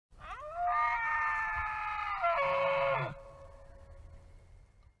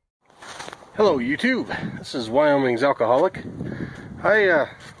Hello YouTube, this is Wyoming's Alcoholic. I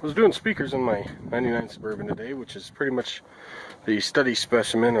was doing speakers in my 99 Suburban today, which is pretty much the study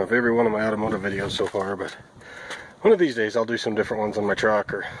specimen of every one of my automotive videos so far, but one of these days I'll do some different ones on my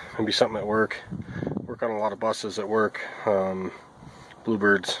truck, or maybe something at work. Work on a lot of buses at work,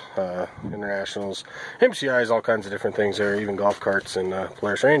 Bluebirds, Internationals, MCIs, all kinds of different things there, even golf carts and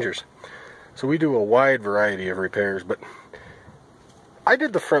Polaris Rangers. So we do a wide variety of repairs, but I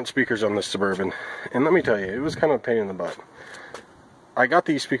did the front speakers on this Suburban, and let me tell you, it was kind of a pain in the butt. I got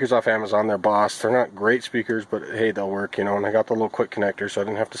these speakers off Amazon. They're Boss. They're not great speakers, but hey, they'll work, you know, and I got the little quick connector, so I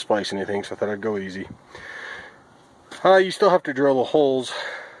didn't have to splice anything, so I thought I'd go easy. You still have to drill the holes.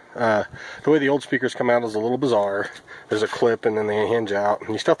 The way the old speakers come out is a little bizarre. There's a clip, and then they hinge out,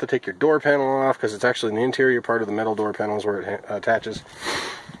 and you still have to take your door panel off, because it's actually in the interior part of the metal door panels where it attaches.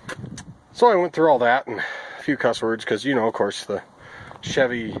 So I went through all that, and a few cuss words, because, you know, of course, the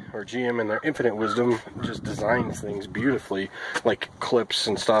Chevy or GM in their infinite wisdom just designs things beautifully, like clips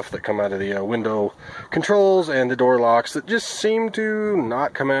and stuff that come out of the window controls and the door locks that just seem to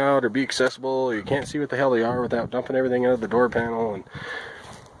not come out or be accessible, or you can't see what the hell they are without dumping everything out of the door panel, and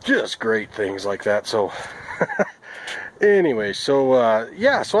just great things like that. So anyway, so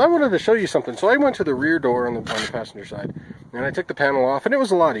yeah, so I wanted to show you something. So I went to the rear door on the passenger side, and I took the panel off, and it was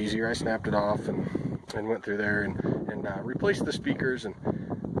a lot easier. I snapped it off and went through there and replaced the speakers, and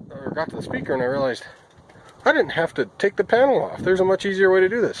got to the speaker, and I realized I didn't have to take the panel off. There's a much easier way to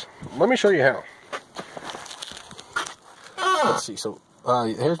do this. Let me show you how. Let's see. So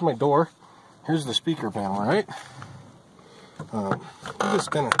here's my door. Here's the speaker panel, right? I'm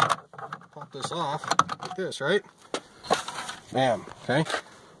just gonna pop this off like this, right? Bam. Okay.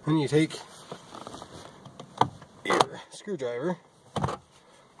 Then you take your screwdriver.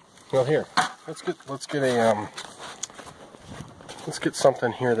 Well, here, let's get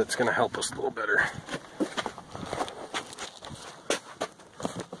something here that's going to help us a little better.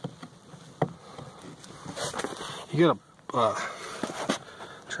 You gotta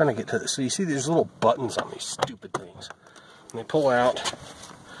trying to get to this. So you see these little buttons on these stupid things, and they pull out.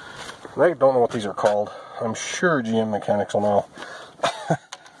 And I don't know what these are called. I'm sure GM mechanics will know.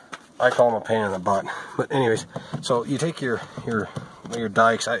 I call them a pain in the butt. But anyways, so you take your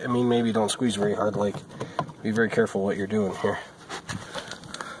dikes. I mean, maybe don't squeeze very hard. Like, be very careful what you're doing here.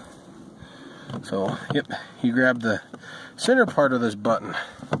 So, yep, you grab the center part of this button.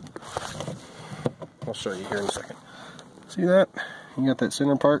 I'll show you here in a second. See that? You got that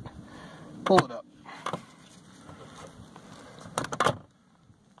center part? Pull it up.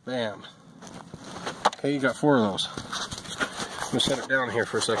 Bam. Okay, you got 4 of those. I'm going to set it down here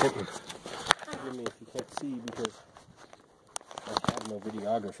for a second. And forgive me if you can't see, because I have no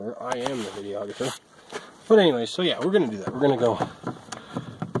videographer. I am the videographer. But anyway, so yeah, we're going to do that. We're going to go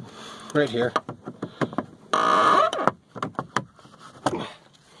right here.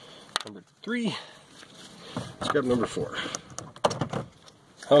 Number 3. Let's grab number 4.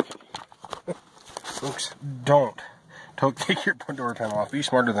 Okay. Folks, don't take your door panel off. Be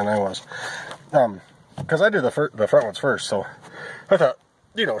smarter than I was. Because I did the front ones first, so I thought,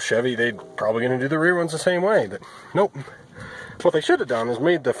 you know, Chevy, they'd probably going to do the rear ones the same way. But nope. What they should have done is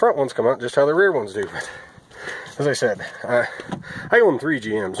made the front ones come out just how the rear ones do. But as I said, I own 3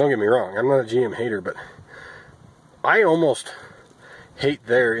 GMs. Don't get me wrong. I'm not a GM hater, but I almost hate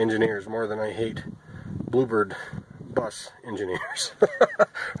their engineers more than I hate Bluebird bus engineers.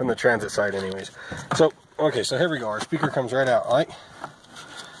 On the transit side anyways. So, okay, so here we go. Our speaker comes right out, right?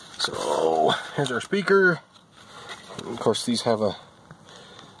 So, here's our speaker. And of course, these have a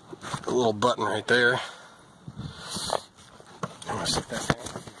little button right there. I'm going to set that down.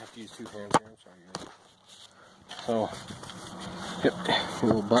 I have to use 2 hands here. I'm sorry, guys. So, yep,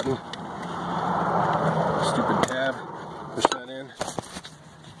 your little button. Stupid tab. Push that in.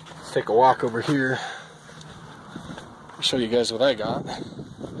 Let's take a walk over here. I'll show you guys what I got.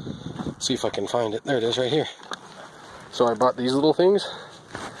 See if I can find it. There it is, right here. So I bought these little things.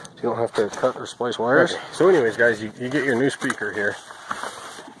 You don't have to cut or splice wires. Okay. So anyways, guys, you get your new speaker here.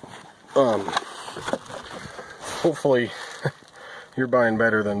 Hopefully you're buying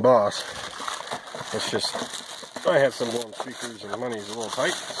better than Boss. It's just, I have some blown speakers and money's a little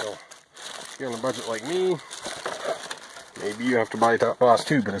tight, so if you're on a budget like me, maybe you have to buy that Boss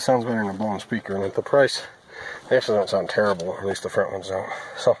too, but it sounds better than a blown speaker, and at the price, they actually don't sound terrible, or at least the front ones don't.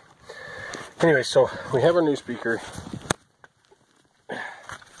 So anyway, so we have our new speaker.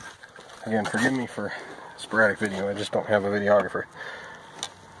 Again, forgive me for sporadic video, I just don't have a videographer.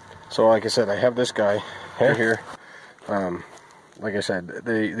 So like I said, I have this guy here. Like I said,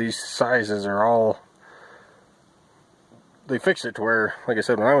 these sizes are all, they fixed it to where, like I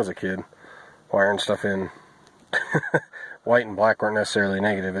said, when I was a kid, wiring stuff in. White and black weren't necessarily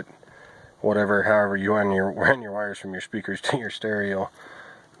negative. It, however you run your wires from your speakers to your stereo.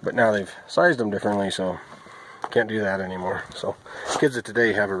 But now they've sized them differently, so can't do that anymore. So kids of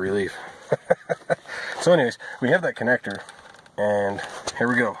today have a relief. So anyways, we have that connector, and here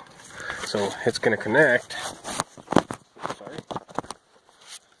we go. So it's going to connect. Sorry.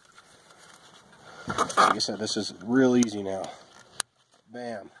 Like I said, this is real easy now.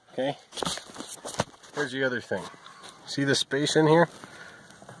 Bam. Okay. Here's the other thing. See this space in here?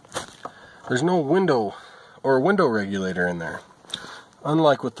 There's no window or window regulator in there.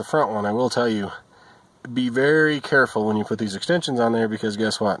 Unlike with the front one, I will tell you, be very careful when you put these extensions on there, because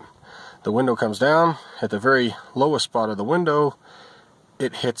guess what? The window comes down. At the very lowest spot of the window,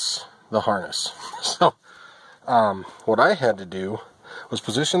 it hits the harness. So what I had to do was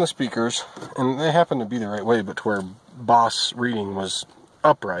position the speakers, and they happened to be the right way, but to where Boss reading was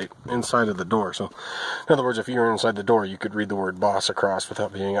upright inside of the door. So in other words, if you were inside the door, you could read the word Boss across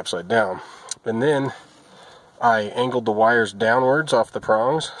without being upside down. And then I angled the wires downwards off the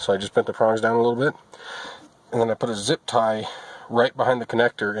prongs, so I just bent the prongs down a little bit, and then I put a zip tie right behind the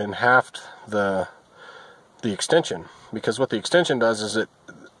connector and halved the extension, because what the extension does is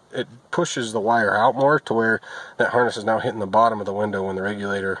it pushes the wire out more to where that harness is now hitting the bottom of the window when the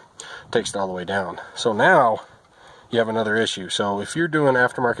regulator takes it all the way down. So now you have another issue. So if you're doing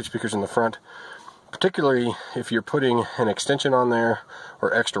aftermarket speakers in the front, particularly if you're putting an extension on there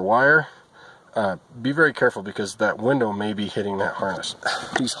or extra wire, be very careful, because that window may be hitting that harness.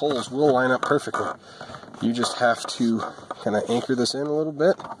 These holes will line up perfectly. You just have to kind of anchor this in a little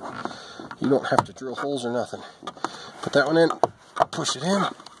bit. You don't have to drill holes or nothing. Put that one in, push it in,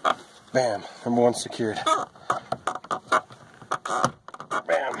 bam, number one secured.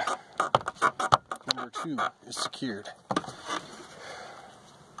 Bam. Number two is secured.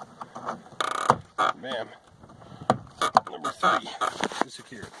 Bam. Number three is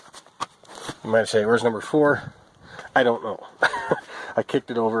secured. You might say, where's number four? I don't know. I kicked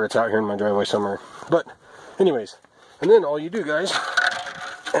it over. It's out here in my driveway somewhere. But anyways, and then all you do, guys,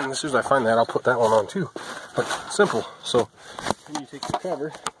 and as soon as I find that, I'll put that one on too. But simple. So then you take your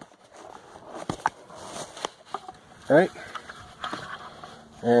cover, right?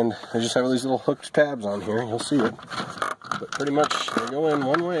 And I just have these little hooked tabs on here. You'll see it. But pretty much they go in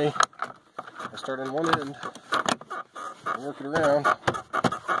one way. I start on one end and work it around.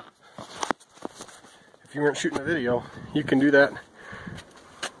 If you weren't shooting a video, you can do that.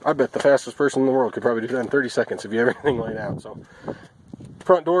 I bet the fastest person in the world could probably do that in 30 seconds if you have everything laid out. So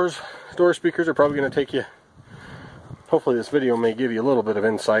front door speakers are probably going to take you, hopefully this video may give you a little bit of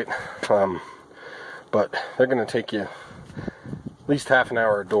insight, but they're going to take you at least half an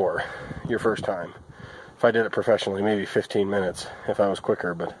hour a door your first time. If I did it professionally, maybe 15 minutes if I was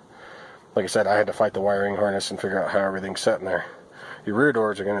quicker, but like I said, I had to fight the wiring harness and figure out how everything's set in there. Your rear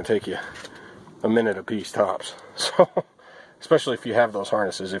doors are going to take you a minute a piece tops. So, especially if you have those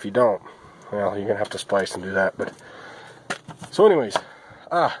harnesses. If you don't, well, you're gonna have to splice and do that. But so, anyways,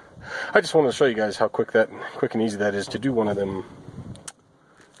 I just wanted to show you guys how quick and easy that is to do one of them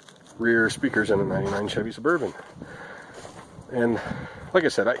rear speakers in a '99 Chevy Suburban. And like I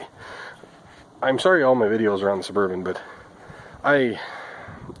said, I'm sorry all my videos are on the Suburban, but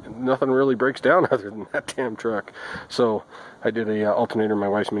nothing really breaks down other than that damn truck. So I did a alternator in my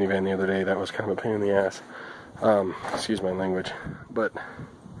wife's minivan the other day. That was kind of a pain in the ass. Excuse my language. But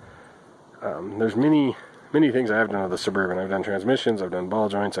there's many things I have done with the Suburban. I've done transmissions, I've done ball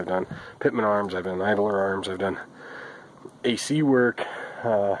joints, I've done pitman arms, I've done idler arms, I've done AC work,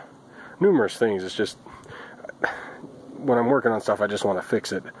 numerous things. It's just, when I'm working on stuff, I just want to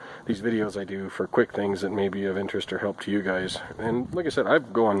fix it. These videos I do for quick things that may be of interest or help to you guys. And like I said,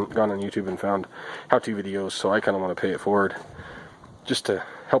 I've gone on YouTube and found how-to videos, so I kind of want to pay it forward just to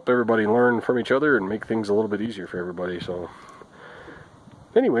help everybody learn from each other and make things a little bit easier for everybody. So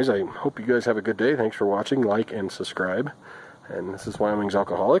anyways, I hope you guys have a good day. Thanks for watching, like, and subscribe. And this is Wyoming's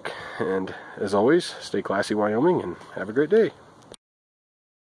Alcoholic. And as always, stay classy, Wyoming, and have a great day.